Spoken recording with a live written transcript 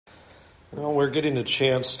Well, we're getting a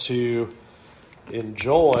chance to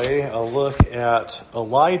enjoy a look at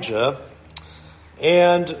Elijah.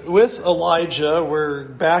 And with Elijah, we're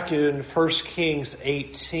back in 1 Kings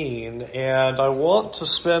 18, and I want to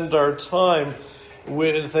spend our time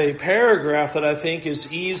with a paragraph that I think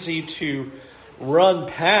is easy to run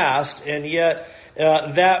past, and yet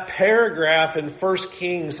that paragraph in 1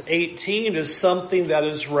 Kings 18 is something that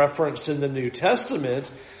is referenced in the New Testament,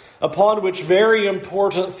 upon which very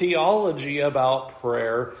important theology about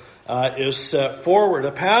prayer is set forward.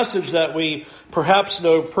 A passage that we perhaps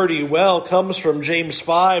know pretty well comes from James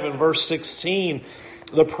 5 and verse 16.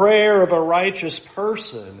 The prayer of a righteous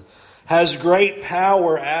person has great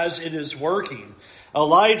power as it is working.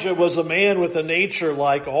 Elijah was a man with a nature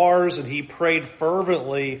like ours, and he prayed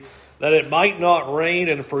fervently that it might not rain,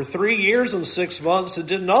 and for 3 years and 6 months it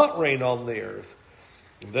did not rain on the earth.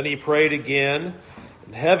 And then he prayed again,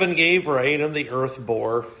 and heaven gave rain, and the earth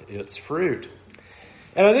bore its fruit.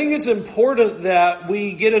 And I think it's important that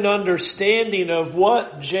we get an understanding of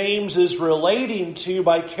what James is relating to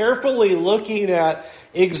by carefully looking at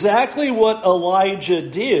exactly what Elijah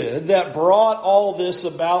did that brought all this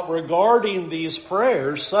about regarding these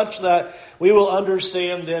prayers, such that we will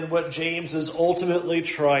understand then what James is ultimately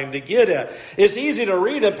trying to get at. It's easy to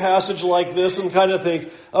read a passage like this and kind of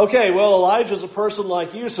think, okay, well, Elijah's a person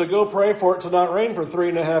like you, so go pray for it to not rain for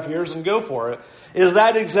 3.5 years and go for it. Is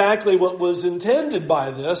that exactly what was intended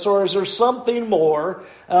by this, or is there something more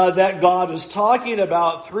that God is talking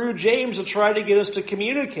about through James to try to get us to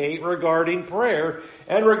communicate regarding prayer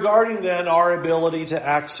and regarding then our ability to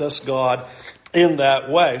access God in that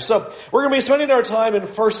way? So we're going to be spending our time in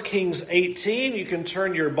 1 Kings 18. You can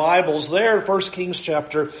turn your Bibles there, 1 Kings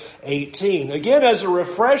chapter 18. Again, as a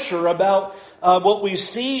refresher about what we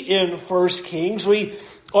see in 1 Kings, we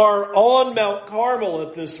are on Mount Carmel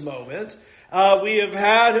at this moment. We have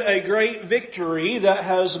had a great victory that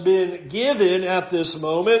has been given at this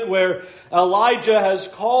moment where Elijah has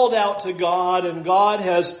called out to God and God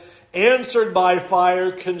has answered by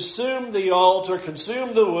fire, consumed the altar,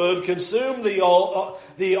 consumed the wood, consumed the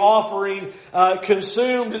offering,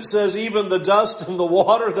 consumed, it says, even the dust and the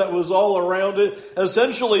water that was all around it,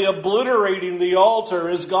 essentially obliterating the altar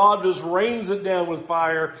as God just rains it down with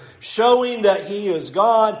fire, showing that He is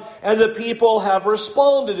God, and the people have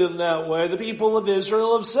responded in that way. The people of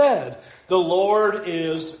Israel have said, the Lord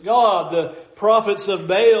is God. The prophets of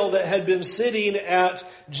Baal that had been sitting at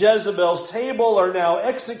Jezebel's table are now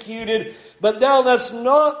executed. But now that's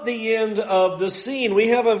not the end of the scene. We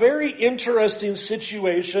have a very interesting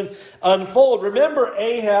situation unfold. Remember,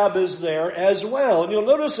 Ahab is there as well. And you'll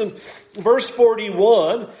notice in verse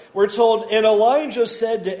 41, we're told, and Elijah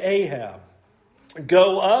said to Ahab,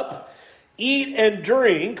 go up, eat and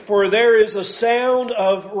drink, for there is a sound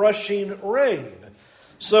of rushing rain.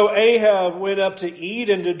 So Ahab went up to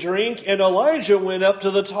eat and to drink, and Elijah went up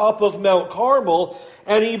to the top of Mount Carmel,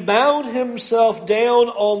 and he bowed himself down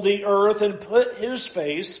on the earth and put his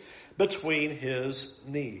face between his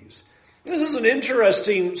knees. This is an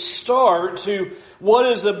interesting start to what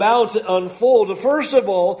is about to unfold. First of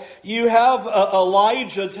all, you have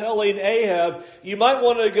Elijah telling Ahab, you might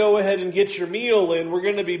want to go ahead and get your meal in. We're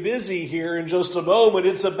going to be busy here in just a moment.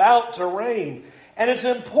 It's about to rain. And it's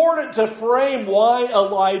important to frame why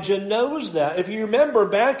Elijah knows that. If you remember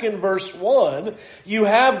back in verse 1, you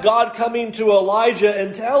have God coming to Elijah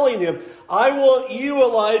and telling him, I want you,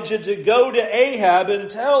 Elijah, to go to Ahab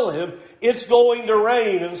and tell him it's going to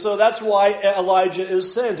rain. And so that's why Elijah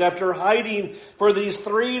is sent. After hiding for these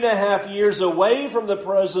 3.5 years away from the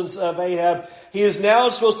presence of Ahab, he is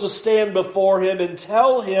now supposed to stand before him and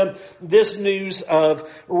tell him this news of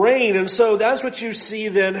rain. And so that's what you see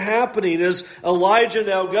then happening is Elijah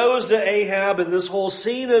now goes to Ahab and this whole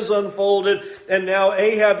scene is unfolded. And now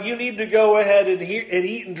Ahab, you need to go ahead and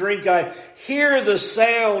eat and drink. I hear the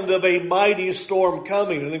sound of a mighty storm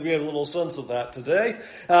coming. I think we have a little sense of that today.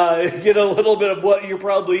 Get a little bit of what you're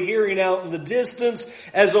probably hearing out in the distance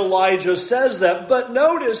as Elijah says that. But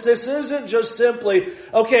notice this isn't just simply,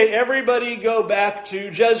 okay, everybody go back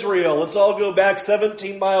to Jezreel. Let's all go back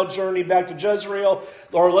 17-mile journey back to Jezreel,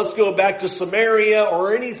 or let's go back to Samaria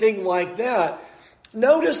or anything like that.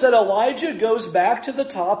 Notice that Elijah goes back to the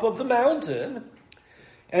top of the mountain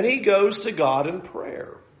and he goes to God in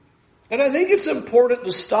prayer. And I think it's important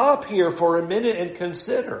to stop here for a minute and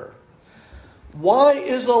consider, why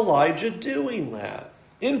is Elijah doing that?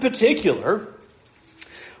 In particular,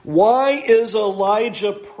 why is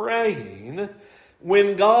Elijah praying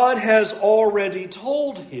when God has already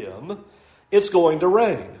told him it's going to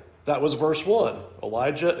rain? That was verse 1.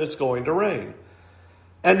 Elijah, it's going to rain.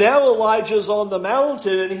 And now Elijah's on the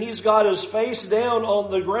mountain and he's got his face down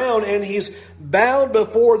on the ground and he's bowed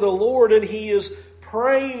before the Lord and he is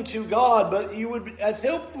praying to God. But I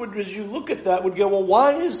think as you look at that, would go, well,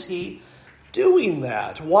 why is he doing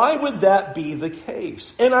that? Why would that be the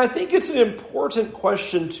case? And I think it's an important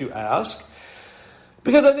question to ask,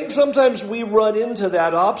 because I think sometimes we run into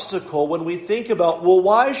that obstacle when we think about, well,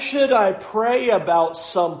 why should I pray about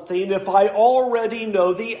something if I already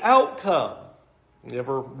know the outcome? You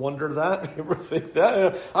ever wonder that? You ever think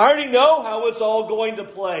that? I already know how it's all going to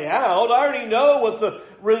play out. I already know what the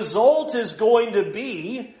result is going to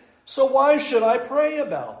be. So why should I pray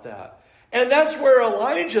about that? And that's where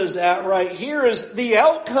Elijah's at right here, is the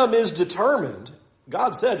outcome is determined.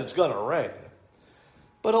 God said it's going to rain.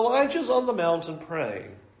 But Elijah's on the mountain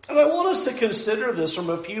praying. And I want us to consider this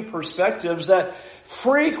from a few perspectives, that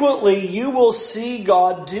frequently you will see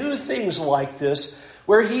God do things like this,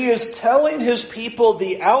 where he is telling his people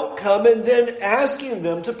the outcome and then asking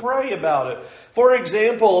them to pray about it. For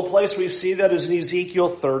example, a place we see that is in Ezekiel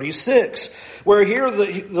 36, where here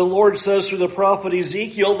the Lord says through the prophet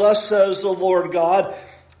Ezekiel, "Thus says the Lord God,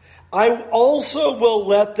 I also will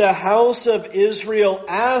let the house of Israel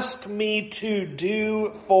ask me to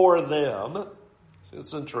do for them."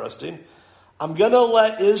 It's interesting. I'm going to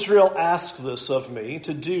let Israel ask this of me,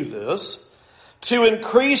 to do this, to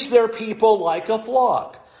increase their people like a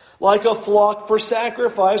flock for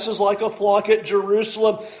sacrifices, like a flock at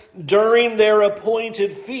Jerusalem during their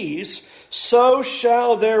appointed feasts. So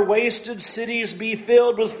shall their wasted cities be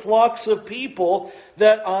filled with flocks of people,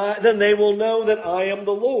 then they will know that I am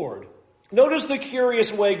the Lord. Notice the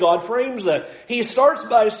curious way God frames that. He starts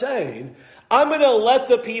by saying, I'm going to let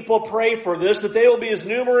the people pray for this, that they will be as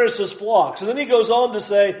numerous as flocks. And then he goes on to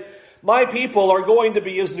say, my people are going to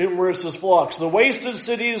be as numerous as flocks. The wasted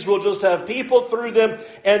cities will just have people through them,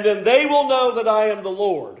 and then they will know that I am the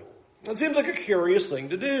Lord. That seems like a curious thing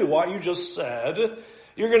to do. Why, you just said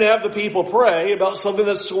you're going to have the people pray about something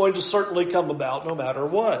that's going to certainly come about no matter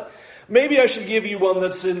what. Maybe I should give you one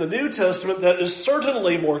that's in the New Testament that is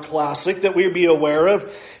certainly more classic, that we'd be aware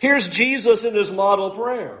of. Here's Jesus in his model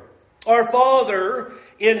prayer. Our Father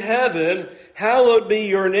in heaven, hallowed be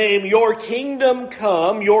your name. Your kingdom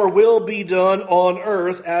come, your will be done on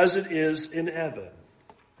earth as it is in heaven.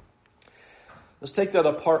 Let's take that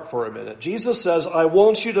apart for a minute. Jesus says, I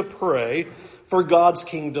want you to pray for God's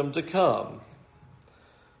kingdom to come.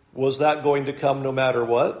 Was that going to come no matter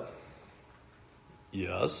what?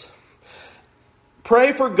 Yes.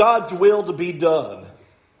 Pray for God's will to be done.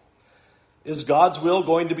 Is God's will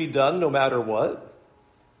going to be done no matter what?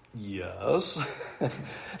 Yes.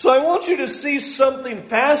 So I want you to see something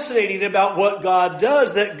fascinating about what God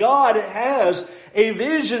does, that God has a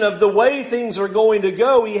vision of the way things are going to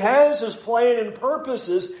go. He has his plan and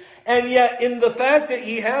purposes, and yet in the fact that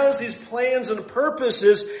he has these plans and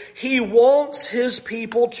purposes, he wants his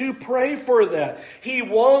people to pray for that. He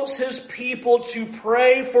wants his people to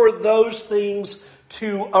pray for those things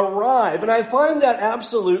to arrive. And I find that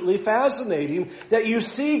absolutely fascinating, that you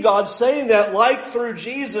see God saying that, like through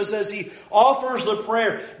Jesus as he offers the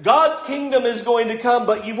prayer. God's kingdom is going to come,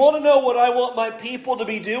 but you want to know what I want my people to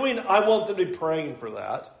be doing? I want them to be praying for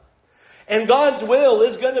that. And God's will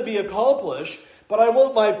is going to be accomplished, but I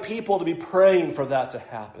want my people to be praying for that to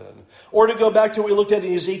happen. Or to go back to what we looked at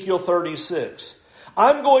in Ezekiel 36.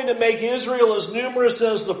 I'm going to make Israel as numerous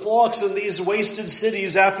as the flocks in these wasted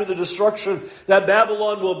cities after the destruction that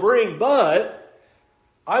Babylon will bring, but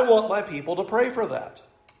I want my people to pray for that.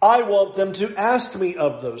 I want them to ask me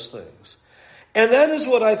of those things. And that is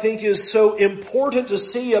what I think is so important to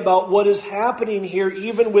see about what is happening here,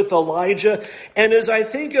 even with Elijah, and is, I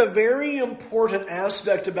think, a very important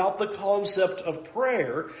aspect about the concept of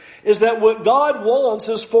prayer, is that what God wants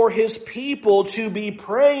is for his people to be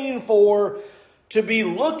praying for, to be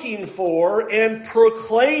looking for, and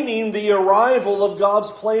proclaiming the arrival of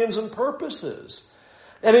God's plans and purposes.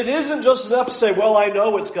 And it isn't just enough to say, well, I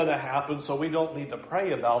know it's going to happen, so we don't need to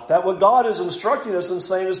pray about that. What God is instructing us and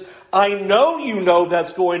saying is, I know you know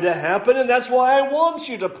that's going to happen, and that's why I want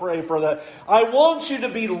you to pray for that. I want you to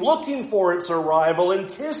be looking for its arrival,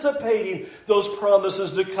 anticipating those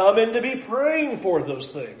promises to come, and to be praying for those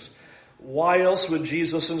things. Why else would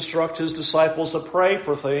Jesus instruct his disciples to pray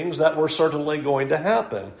for things that were certainly going to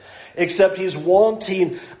happen? Except he's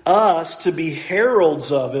wanting us to be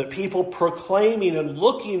heralds of it, people proclaiming and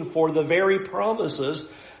looking for the very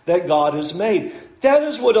promises that God has made. That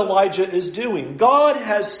is what Elijah is doing. God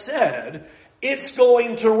has said it's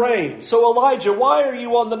going to rain. So Elijah, why are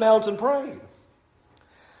you on the mountain praying?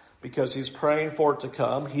 Because he's praying for it to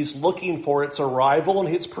come. He's looking for its arrival, and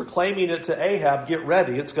he's proclaiming it to Ahab, get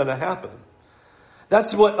ready, it's going to happen.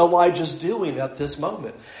 That's what Elijah's doing at this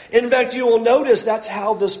moment. In fact, you will notice that's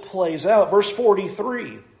how this plays out. Verse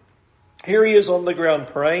 43. Here he is on the ground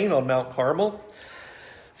praying on Mount Carmel.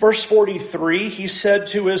 Verse 43, he said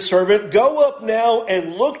to his servant, "Go up now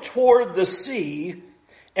and look toward the sea."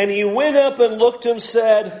 And he went up and looked and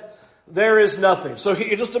said, "There is nothing." So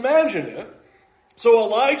you just imagine it. So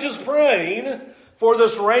Elijah's praying for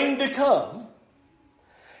this rain to come.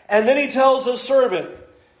 And then he tells his servant,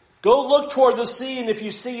 "Go look toward the sea, and if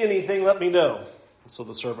you see anything, let me know." And so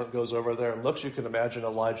the servant goes over there and looks. You can imagine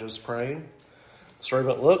Elijah's praying. The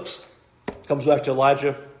servant looks, comes back to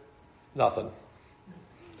Elijah, nothing.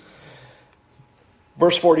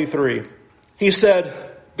 Verse 43, he said,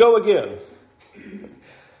 "Go again."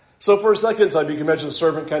 So for a second time, you can imagine the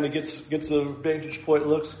servant kind of gets the vantage point,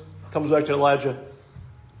 looks, comes back to Elijah.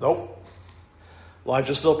 Nope.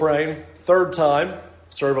 Elijah's still praying. Third time,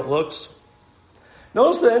 servant looks.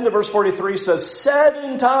 Notice the end of verse 43 says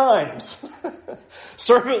 7 times.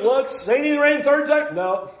 Servant looks, say any rain third time?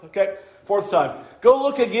 No. Okay. Fourth time. Go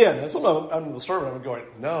look again. And sometimes I'm the servant, I'm going,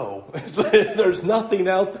 no. There's nothing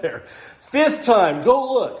out there. 5th time,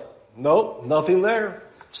 go look. Nope, nothing there.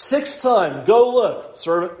 6th time, go look.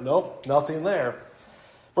 Servant, nope, nothing there.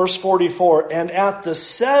 Verse 44, and at the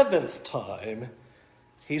 7th time,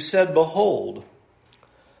 he said, "Behold,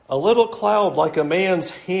 a little cloud like a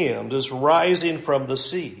man's hand is rising from the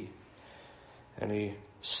sea." And he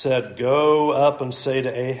said, "Go up and say to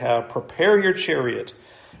Ahab, prepare your chariot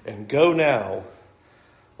and go now,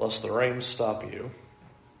 lest the rain stop you."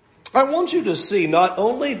 I want you to see, not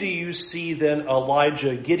only do you see then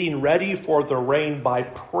Elijah getting ready for the rain by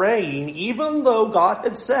praying, even though God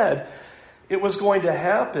had said it was going to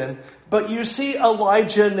happen, but you see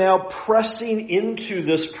Elijah now pressing into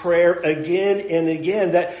this prayer again and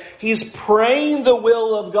again, that he's praying the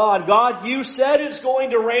will of God. God, you said it's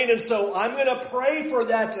going to rain, and so I'm going to pray for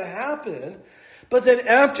that to happen. But then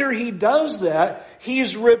after he does that,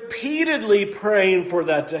 he's repeatedly praying for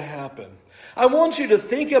that to happen. I want you to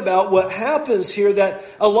think about what happens here, that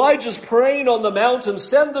Elijah's praying on the mountain,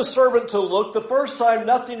 send the servant to look. The first time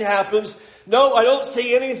nothing happens. No, I don't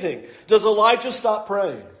see anything. Does Elijah stop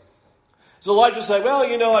praying? Does Elijah say, well,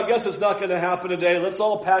 I guess it's not going to happen today. Let's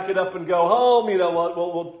all pack it up and go home.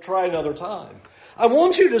 We'll try another time. I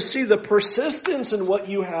want you to see the persistence in what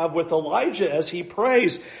you have with Elijah as he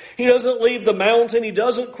prays. He doesn't leave the mountain. He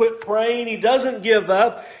doesn't quit praying. He doesn't give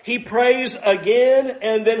up. He prays again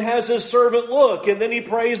and then has his servant look. And then he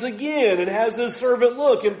prays again and has his servant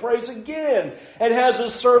look and prays again and has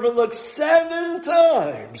his servant look 7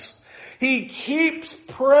 times. He keeps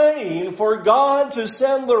praying for God to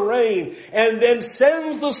send the rain and then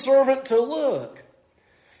sends the servant to look.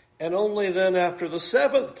 And only then after the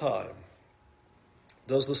 7th time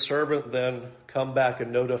does the servant then come back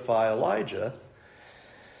and notify Elijah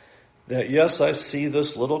that, yes, I see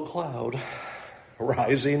this little cloud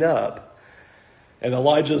rising up. And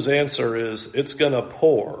Elijah's answer is, it's going to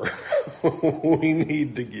pour. We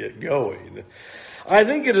need to get going. I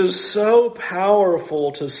think it is so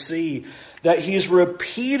powerful to see that he's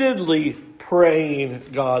repeatedly praying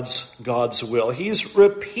God's will. He's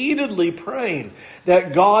repeatedly praying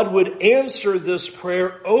that God would answer this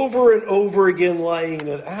prayer over and over again, laying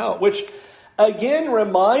it out, which again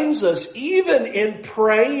reminds us, even in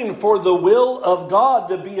praying for the will of God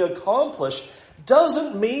to be accomplished,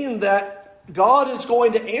 doesn't mean that God is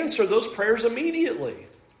going to answer those prayers immediately.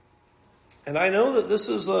 And I know that this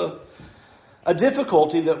is a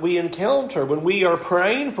difficulty that we encounter when we are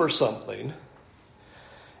praying for something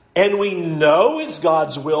and we know it's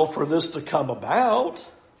God's will for this to come about,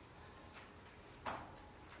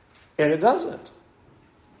 and it doesn't.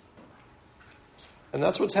 And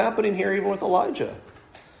that's what's happening here even with Elijah.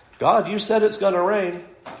 God, you said it's going to rain.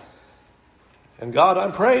 And God,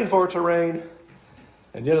 I'm praying for it to rain.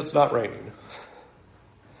 And yet it's not raining.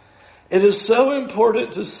 It is so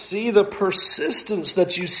important to see the persistence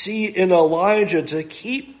that you see in Elijah to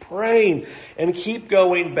keep praying and keep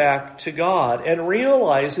going back to God and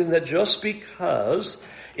realizing that just because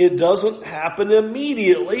it doesn't happen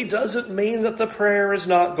immediately doesn't mean that the prayer is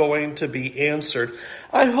not going to be answered.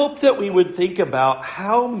 I hope that we would think about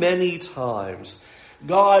how many times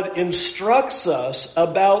God instructs us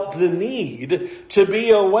about the need to be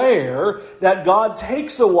aware that God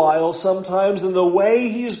takes a while sometimes in the way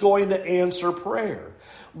He's going to answer prayer.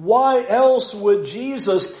 Why else would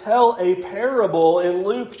Jesus tell a parable in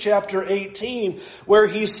Luke chapter 18 where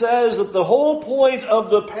He says that the whole point of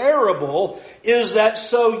the parable is that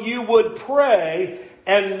so you would pray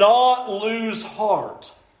and not lose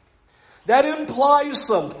heart? That implies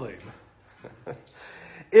something.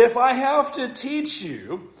 If I have to teach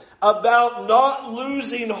you about not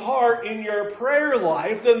losing heart in your prayer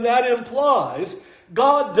life, then that implies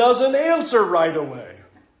God doesn't answer right away.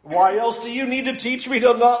 Why else do you need to teach me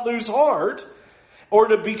to not lose heart or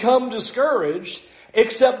to become discouraged,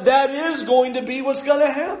 except that is going to be what's going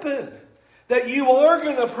to happen? That you are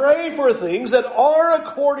going to pray for things that are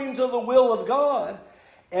according to the will of God,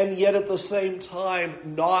 and yet at the same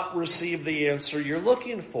time not receive the answer you're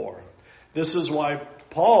looking for. This is why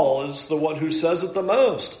Paul is the one who says it the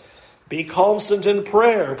most. Be constant in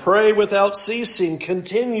prayer. Pray without ceasing.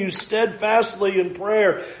 Continue steadfastly in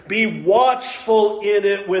prayer. Be watchful in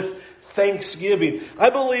it with thanksgiving. I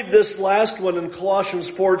believe this last one in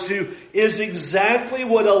Colossians 4:2 is exactly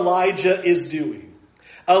what Elijah is doing.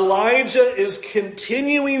 Elijah is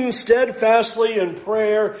continuing steadfastly in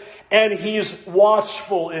prayer, and he's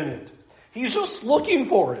watchful in it. He's just looking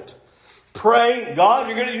for it. Pray, God,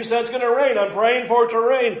 you said it's going to rain. I'm praying for it to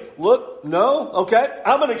rain. Look, no? Okay,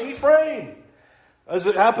 I'm going to keep praying. Is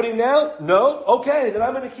it happening now? No? Okay, then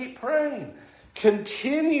I'm going to keep praying.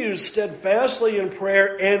 Continues steadfastly in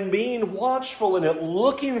prayer and being watchful in it,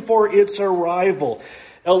 looking for its arrival.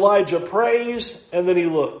 Elijah prays, and then he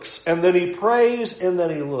looks. And then he prays, and then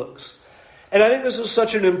he looks. And I think this is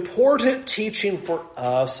such an important teaching for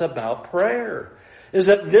us about prayer. Is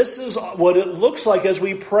that this is what it looks like as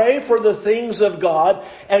we pray for the things of God,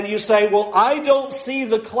 and you say, well, I don't see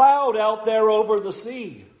the cloud out there over the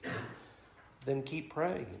sea. Then keep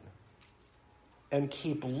praying. And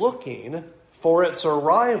keep looking for its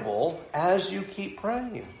arrival as you keep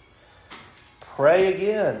praying. Pray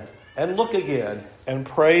again, and look again, and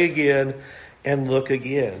pray again, and look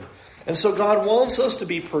again. And so God wants us to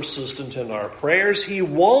be persistent in our prayers. He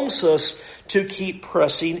wants us to keep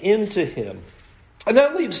pressing into Him. And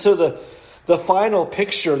that leads to the final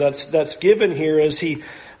picture that's given here as he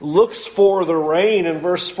looks for the rain in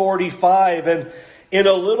verse 45. And in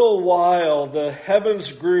a little while the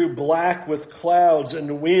heavens grew black with clouds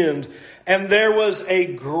and wind, and there was a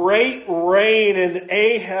great rain, and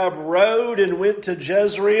Ahab rode and went to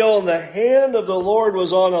Jezreel, and the hand of the Lord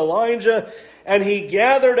was on Elijah, and he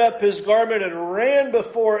gathered up his garment and ran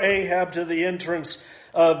before Ahab to the entrance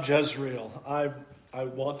of Jezreel. I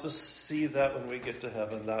want to see that when we get to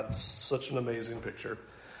heaven. That's such an amazing picture.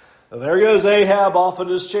 And there goes Ahab off in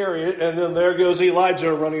his chariot, and then there goes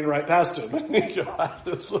Elijah running right past him.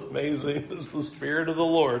 That's amazing. As the Spirit of the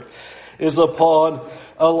Lord is upon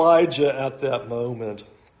Elijah at that moment.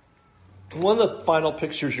 One of the final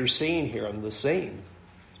pictures you're seeing here on the scene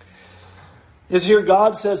is here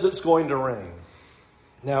God says it's going to rain.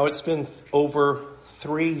 Now it's been over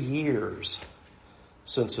 3 years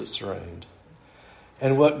since it's rained.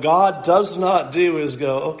 And what God does not do is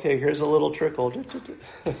go, okay, here's a little trickle.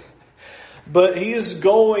 But He is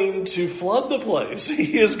going to flood the place.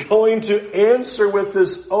 He is going to answer with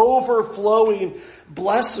this overflowing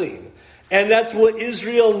blessing. And that's what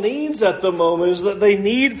Israel needs at the moment, is that they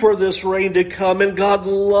need for this rain to come. And God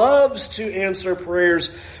loves to answer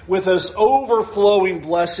prayers with this overflowing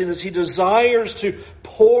blessing as He desires to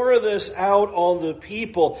pour this out on the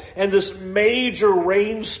people. And this major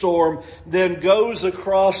rainstorm then goes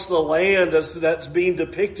across the land as that's being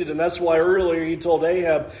depicted. And that's why earlier He told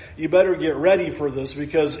Ahab, you better get ready for this,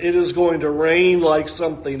 because it is going to rain like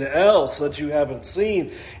something else that you haven't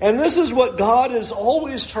seen. And this is what God is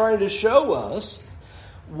always trying to show us.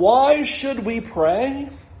 Why should we pray?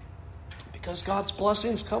 Because God's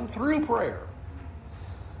blessings come through prayer.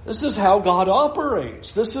 This is how God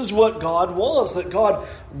operates. This is what God wants. That God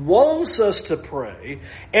wants us to pray,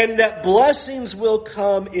 and that blessings will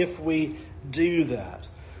come if we do that.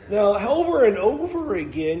 Now, over and over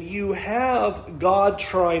again, you have God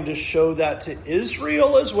trying to show that to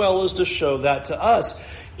Israel as well as to show that to us.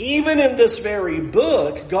 Even in this very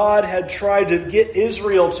book, God had tried to get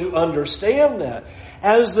Israel to understand that.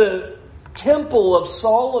 As the Temple of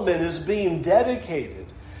Solomon is being dedicated,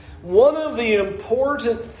 one of the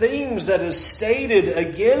important things that is stated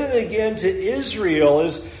again and again to Israel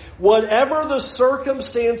is whatever the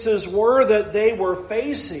circumstances were that they were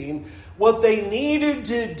facing, what they needed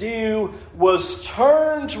to do was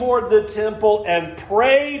turn toward the temple and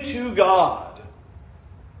pray to God.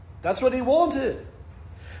 That's what He wanted.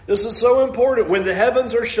 This is so important. When the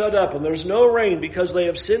heavens are shut up and there's no rain because they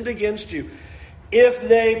have sinned against you, if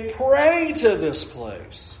they pray to this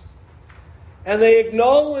place, and they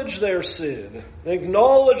acknowledge their sin, they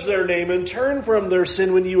acknowledge their name, and turn from their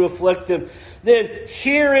sin when you afflict them, then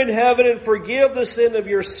hear in heaven and forgive the sin of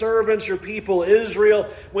your servants, your people Israel,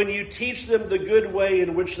 when you teach them the good way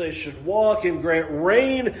in which they should walk, and grant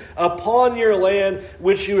rain upon your land,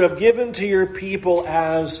 which you have given to your people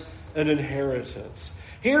as an inheritance.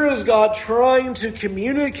 Here is God trying to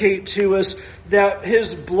communicate to us that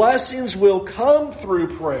his blessings will come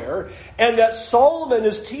through prayer, and that Solomon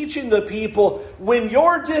is teaching the people, when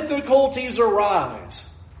your difficulties arise.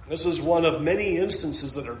 This is one of many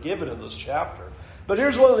instances that are given in this chapter. But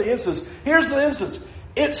here's one of the instances. Here's the instance.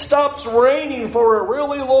 It stops raining for a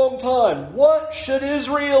really long time. What should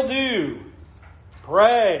Israel do?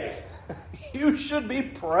 Pray. You should be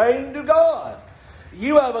praying to God.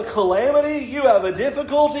 You have a calamity, you have a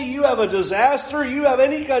difficulty, you have a disaster, you have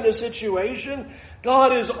any kind of situation.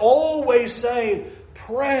 God is always saying,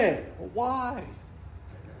 pray. Why?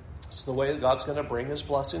 It's the way that God's going to bring his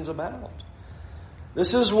blessings about.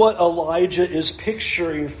 This is what Elijah is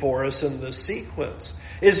picturing for us in this sequence.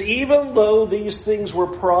 Is even though these things were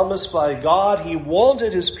promised by God, he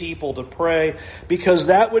wanted his people to pray because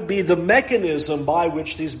that would be the mechanism by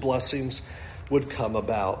which these blessings would come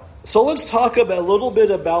about. So let's talk a little bit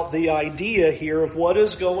about the idea here of what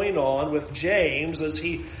is going on with James as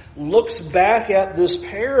he looks back at this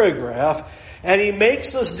paragraph and he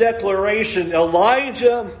makes this declaration.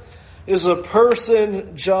 Elijah is a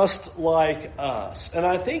person just like us. And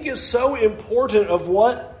I think it's so important of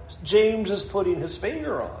what James is putting his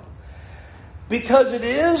finger on. Because it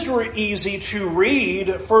is easy to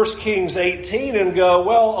read 1 Kings 18 and go,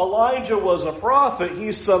 well, Elijah was a prophet.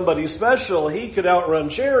 He's somebody special. He could outrun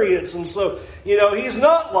chariots. And so, he's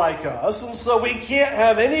not like us. And so we can't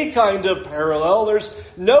have any kind of parallel. There's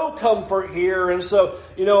no comfort here. And so,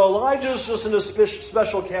 Elijah's just in a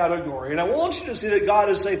special category. And I want you to see that God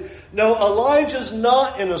is saying, no, Elijah's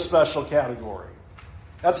not in a special category.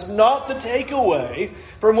 That's not the takeaway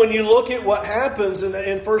from when you look at what happens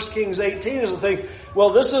in 1 Kings 18 is to think,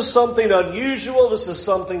 well, this is something unusual, this is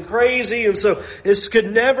something crazy, and so this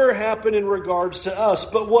could never happen in regards to us.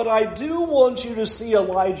 But what I do want you to see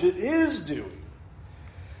Elijah is doing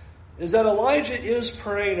is that Elijah is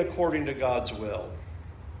praying according to God's will.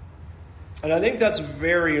 And I think that's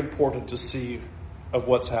very important to see of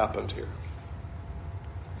what's happened here.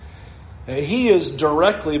 He is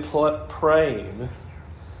directly praying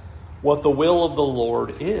what the will of the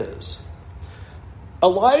Lord is.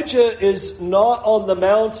 Elijah is not on the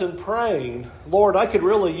mountain praying, Lord, I could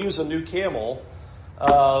really use a new camel.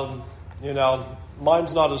 Mine's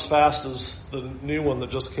not as fast as the new one that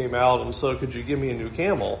just came out, and so could you give me a new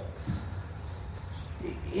camel?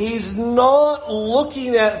 He's not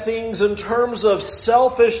looking at things in terms of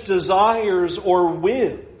selfish desires or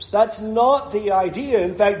whims. That's not the idea.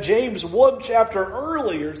 In fact, James 1 chapter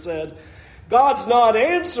earlier said, God's not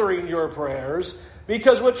answering your prayers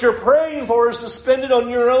because what you're praying for is to spend it on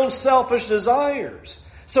your own selfish desires.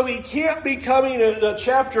 So he can't be coming a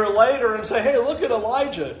chapter later and say, hey, look at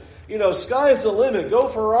Elijah. Sky's the limit. Go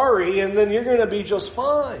Ferrari and then you're going to be just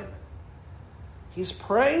fine. He's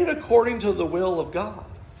praying according to the will of God.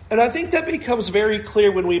 And I think that becomes very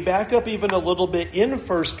clear when we back up even a little bit in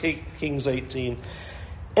 1 Kings 18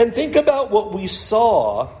 and think about what we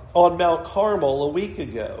saw on Mount Carmel a week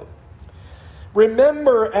ago.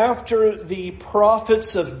 Remember, after the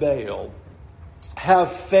prophets of Baal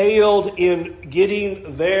have failed in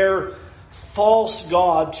getting their false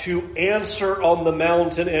god to answer on the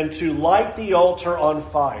mountain and to light the altar on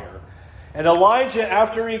fire, and Elijah,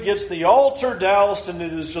 after he gets the altar doused and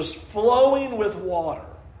it is just flowing with water,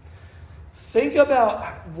 think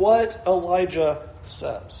about what Elijah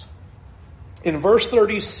says. In verse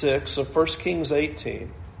 36 of 1 Kings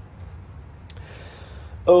 18,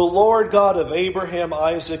 O Lord God of Abraham,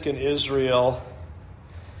 Isaac, and Israel,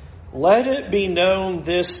 let it be known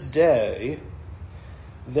this day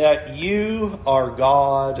that you are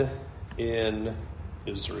God in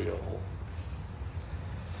Israel.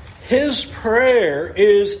 His prayer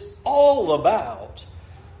is all about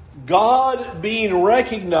God being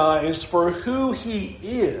recognized for who He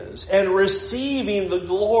is and receiving the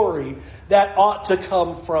glory that ought to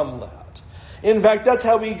come from that. In fact, that's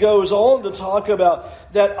how he goes on to talk about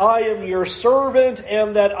that I am your servant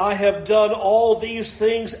and that I have done all these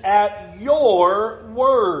things at your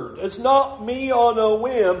word. It's not me on a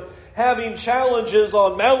whim having challenges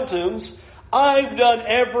on mountains. I've done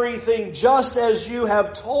everything just as you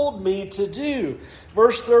have told me to do.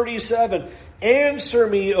 Verse 37, answer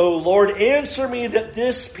me, O Lord, answer me that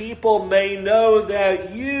this people may know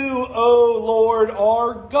that you, O Lord,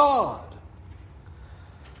 are God,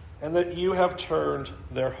 and that you have turned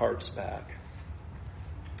their hearts back.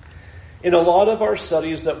 In a lot of our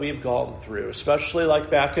studies that we've gone through, especially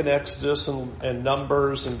like back in Exodus and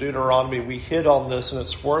Numbers and Deuteronomy, we hit on this, and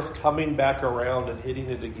it's worth coming back around and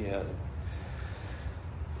hitting it again.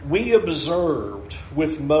 We observed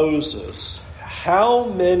with Moses how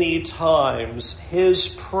many times his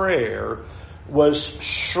prayer was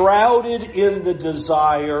shrouded in the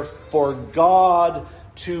desire for God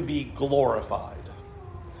to be glorified.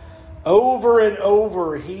 Over and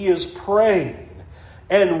over he is praying.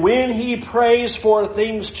 And when he prays for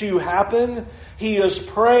things to happen, he is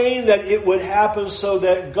praying that it would happen so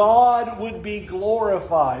that God would be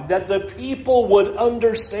glorified, that the people would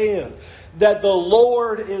understand that the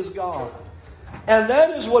Lord is God. And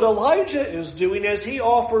that is what Elijah is doing as he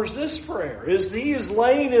offers this prayer, is he is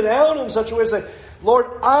laying it out in such a way to say, Lord,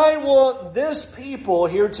 I want this people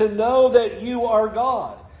here to know that you are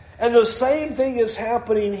God. And the same thing is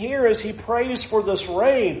happening here as he prays for this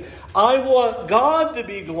rain. I want God to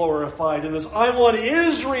be glorified in this. I want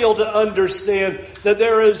Israel to understand that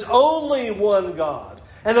there is only one God.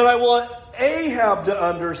 And that I want Ahab to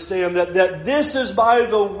understand that this is by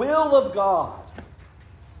the will of God.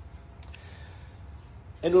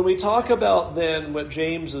 And when we talk about then what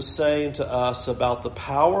James is saying to us about the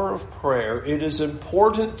power of prayer, it is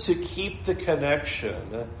important to keep the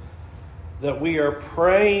connection that we are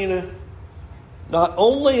praying not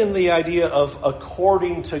only in the idea of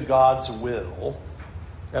according to God's will,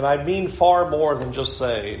 and I mean far more than just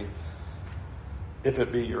saying, if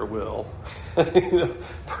it be your will,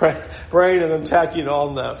 praying and then tacking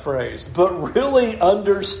on that phrase, but really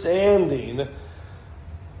understanding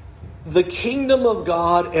the kingdom of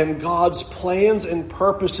God and God's plans and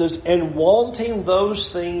purposes and wanting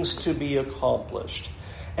those things to be accomplished.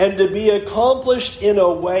 And to be accomplished in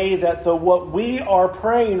a way that what we are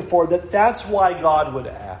praying for, that's why God would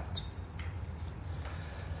act.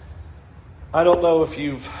 I don't know if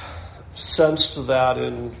you've sensed that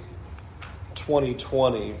in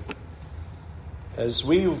 2020. As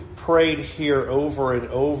we've prayed here over and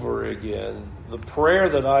over again, the prayer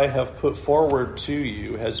that I have put forward to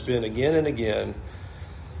you has been again and again,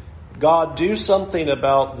 God, do something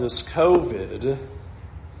about this COVID.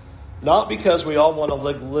 Not because we all want to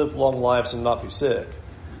live long lives and not be sick.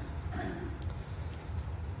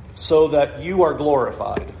 So that you are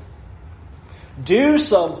glorified. Do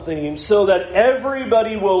something so that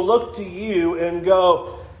everybody will look to you and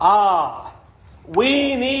go,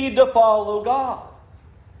 we need to follow God.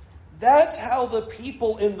 That's how the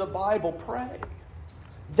people in the Bible pray.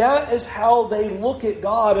 That is how they look at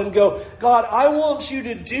God and go, God, I want you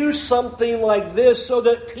to do something like this so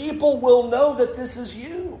that people will know that this is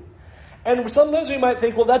you. And sometimes we might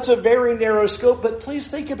think, well, that's a very narrow scope, but please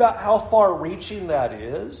think about how far-reaching that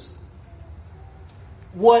is.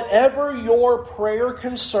 Whatever your prayer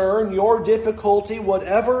concern, your difficulty,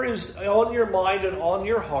 whatever is on your mind and on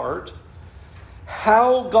your heart,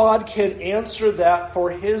 how God can answer that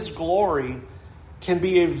for His glory can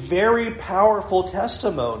be a very powerful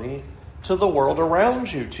testimony to the world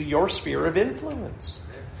around you, to your sphere of influence.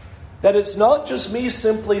 That it's not just me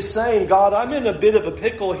simply saying, God, I'm in a bit of a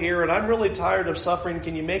pickle here and I'm really tired of suffering.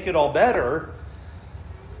 Can you make it all better?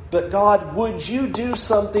 But God, would you do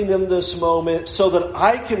something in this moment so that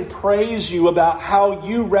I can praise you about how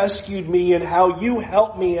you rescued me and how you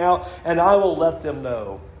helped me out, and I will let them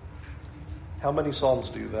know. How many Psalms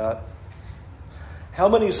do that? How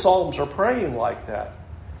many Psalms are praying like that?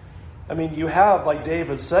 I mean, you have, like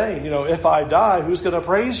David saying, if I die, who's going to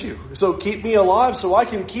praise you? So keep me alive so I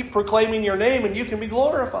can keep proclaiming your name and you can be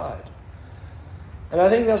glorified. And I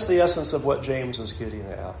think that's the essence of what James is getting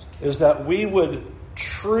at, is that we would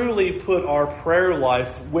truly put our prayer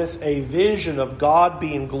life with a vision of God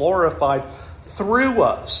being glorified through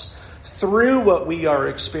us, through what we are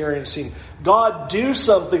experiencing. God, do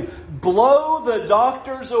something. Blow the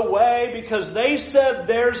doctors away because they said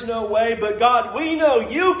there's no way. But God, we know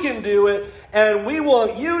you can do it and we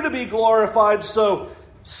want you to be glorified. So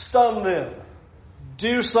stun them.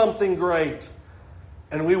 Do something great.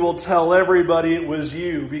 And we will tell everybody it was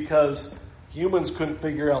you because humans couldn't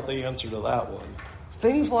figure out the answer to that one.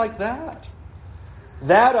 Things like that.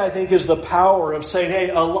 That, I think, is the power of saying, hey,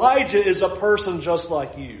 Elijah is a person just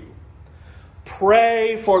like you.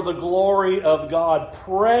 Pray for the glory of God.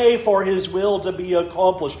 Pray for His will to be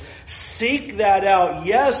accomplished. Seek that out.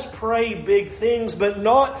 Yes, pray big things, but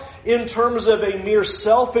not in terms of a mere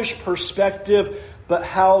selfish perspective, but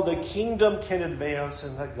how the kingdom can advance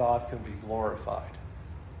and that God can be glorified.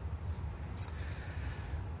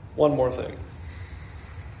 One more thing.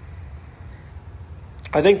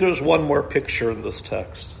 I think there's one more picture in this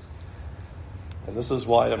text. And this is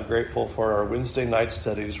why I'm grateful for our Wednesday night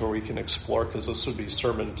studies where we can explore, because this would be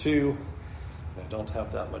sermon 2. I don't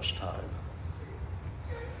have that much time.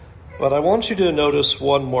 But I want you to notice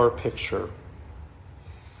one more picture.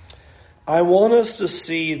 I want us to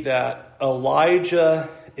see that Elijah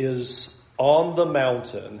is on the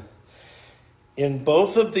mountain in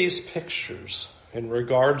both of these pictures. in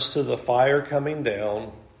regards to the fire coming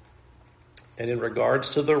down and in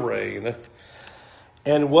regards to the rain.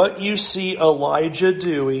 And what you see Elijah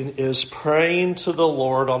doing is praying to the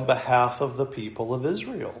Lord on behalf of the people of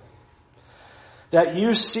Israel. That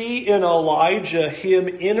you see in Elijah him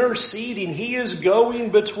interceding. He is going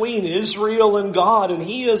between Israel and God, and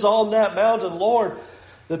he is on that mountain. Lord,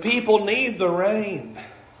 the people need the rain.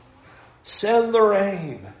 Send the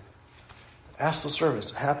rain. Ask the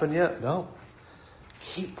servants, happen yet? No.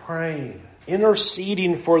 Keep praying,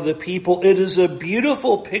 interceding for the people. It is a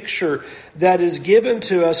beautiful picture that is given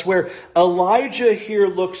to us where Elijah here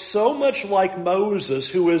looks so much like Moses,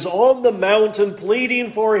 who is on the mountain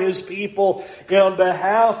pleading for his people on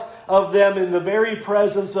behalf of them in the very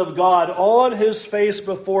presence of God, on his face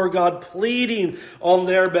before God, pleading on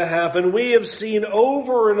their behalf. And we have seen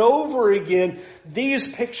over and over again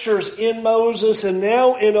these pictures in Moses and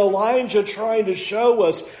now in Elijah trying to show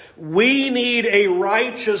us we need a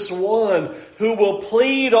righteous one who will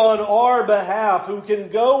plead on our behalf, who can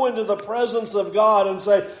go into the presence of God and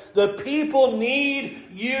say, the people need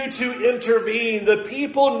you to intervene. The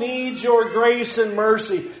people need your grace and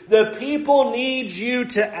mercy. The people need you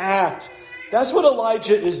to act. That's what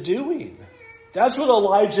Elijah is doing. That's what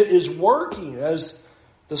Elijah is working as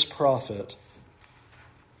this prophet.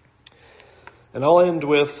 And I'll end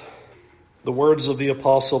with the words of the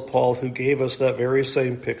Apostle Paul, who gave us that very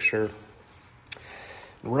same picture.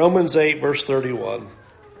 In Romans 8, verse 31.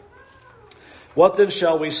 What then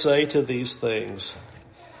shall we say to these things?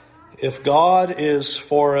 If God is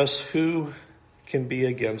for us, who can be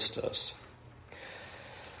against us?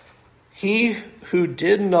 He who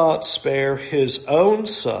did not spare his own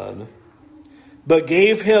son, but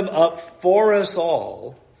gave him up for us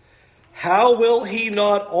all, how will he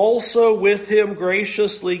not also with him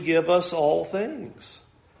graciously give us all things?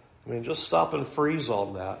 I mean, just stop and freeze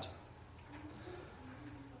on that.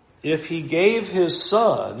 If he gave his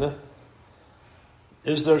son,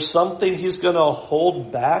 is there something he's going to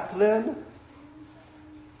hold back then?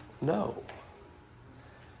 No.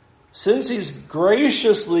 Since he's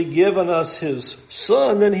graciously given us his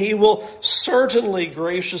son, then he will certainly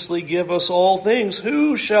graciously give us all things.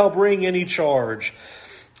 Who shall bring any charge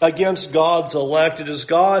against God's elect? It is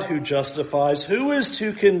God who justifies. Who is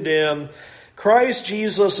to condemn? Christ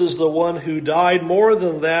Jesus is the one who died, more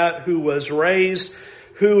than that, who was raised,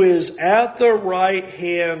 who is at the right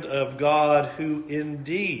hand of God, who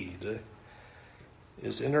indeed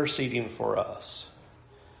is interceding for us.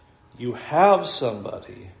 You have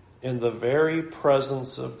somebody in the very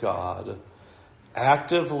presence of God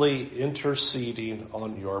actively interceding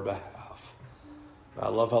on your behalf. I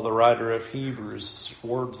love how the writer of Hebrews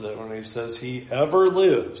words it when he says he ever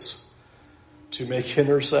lives to make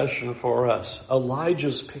intercession for us.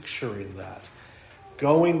 Elijah's picturing that,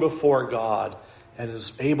 going before God, and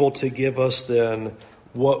is able to give us then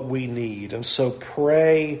what we need. And so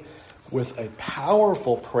pray with a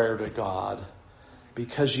powerful prayer to God,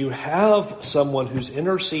 because you have someone who's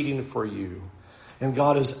interceding for you, and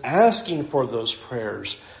God is asking for those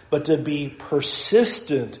prayers, but to be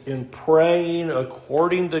persistent in praying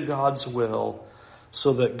according to God's will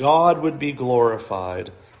so that God would be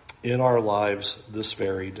glorified in our lives this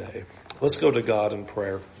very day. Let's go to God in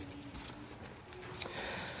prayer.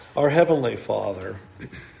 Our Heavenly Father,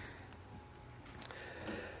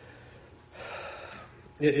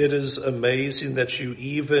 it is amazing that you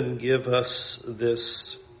even give us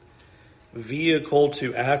this vehicle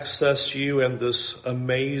to access you and this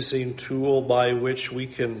amazing tool by which we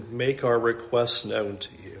can make our requests known to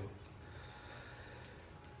you.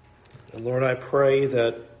 And Lord, I pray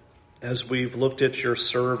that as we've looked at your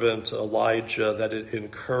servant Elijah, that it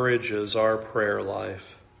encourages our prayer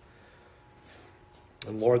life.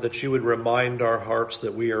 And Lord, that you would remind our hearts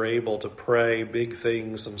that we are able to pray big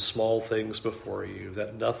things and small things before you,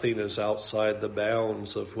 that nothing is outside the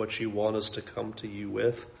bounds of what you want us to come to you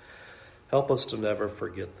with. Help us to never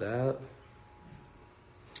forget that.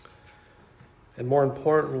 And more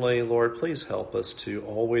importantly, Lord, please help us to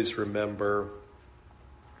always remember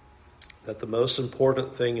that the most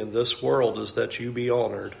important thing in this world is that you be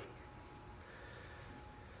honored.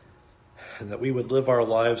 And that we would live our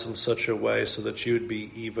lives in such a way so that you would be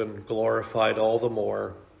even glorified all the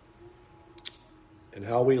more in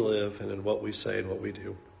how we live and in what we say and what we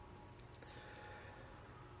do.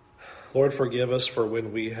 Lord, forgive us for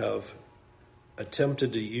when we have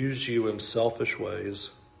attempted to use you in selfish ways.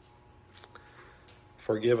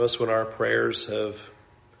 Forgive us when our prayers have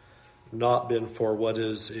not been for what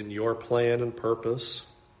is in your plan and purpose,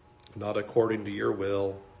 not according to your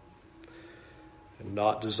will, and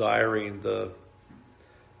not desiring the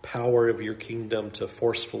power of your kingdom to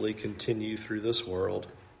forcefully continue through this world.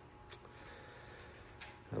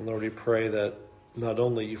 And Lord, we pray that not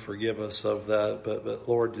only you forgive us of that, but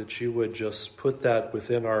Lord, that you would just put that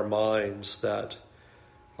within our minds, that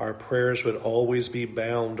our prayers would always be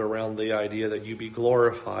bound around the idea that you be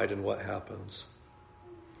glorified in what happens.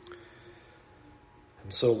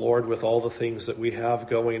 And so, Lord, with all the things that we have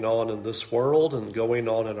going on in this world and going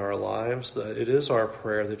on in our lives, that it is our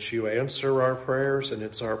prayer that you answer our prayers, and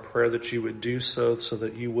it's our prayer that you would do so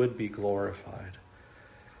that you would be glorified.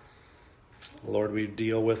 Lord, we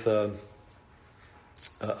deal with a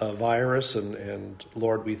virus, and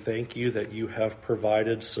Lord, we thank you that you have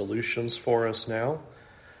provided solutions for us now.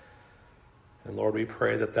 And Lord, we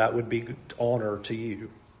pray that that would be honor to you,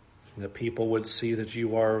 and that people would see that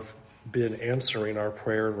you are been answering our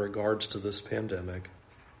prayer in regards to this pandemic.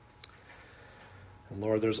 And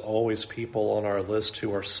Lord, there's always people on our list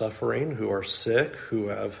who are suffering, who are sick, who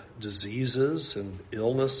have diseases and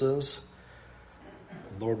illnesses.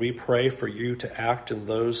 Lord, we pray for you to act in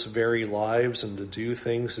those very lives and to do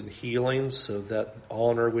things in healing so that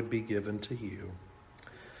honor would be given to you.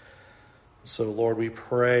 So, Lord, we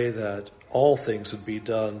pray that all things would be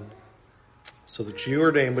done so that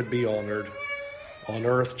your name would be honored on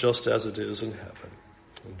earth just as it is in heaven.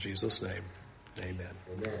 In Jesus' name, amen.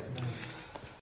 Amen.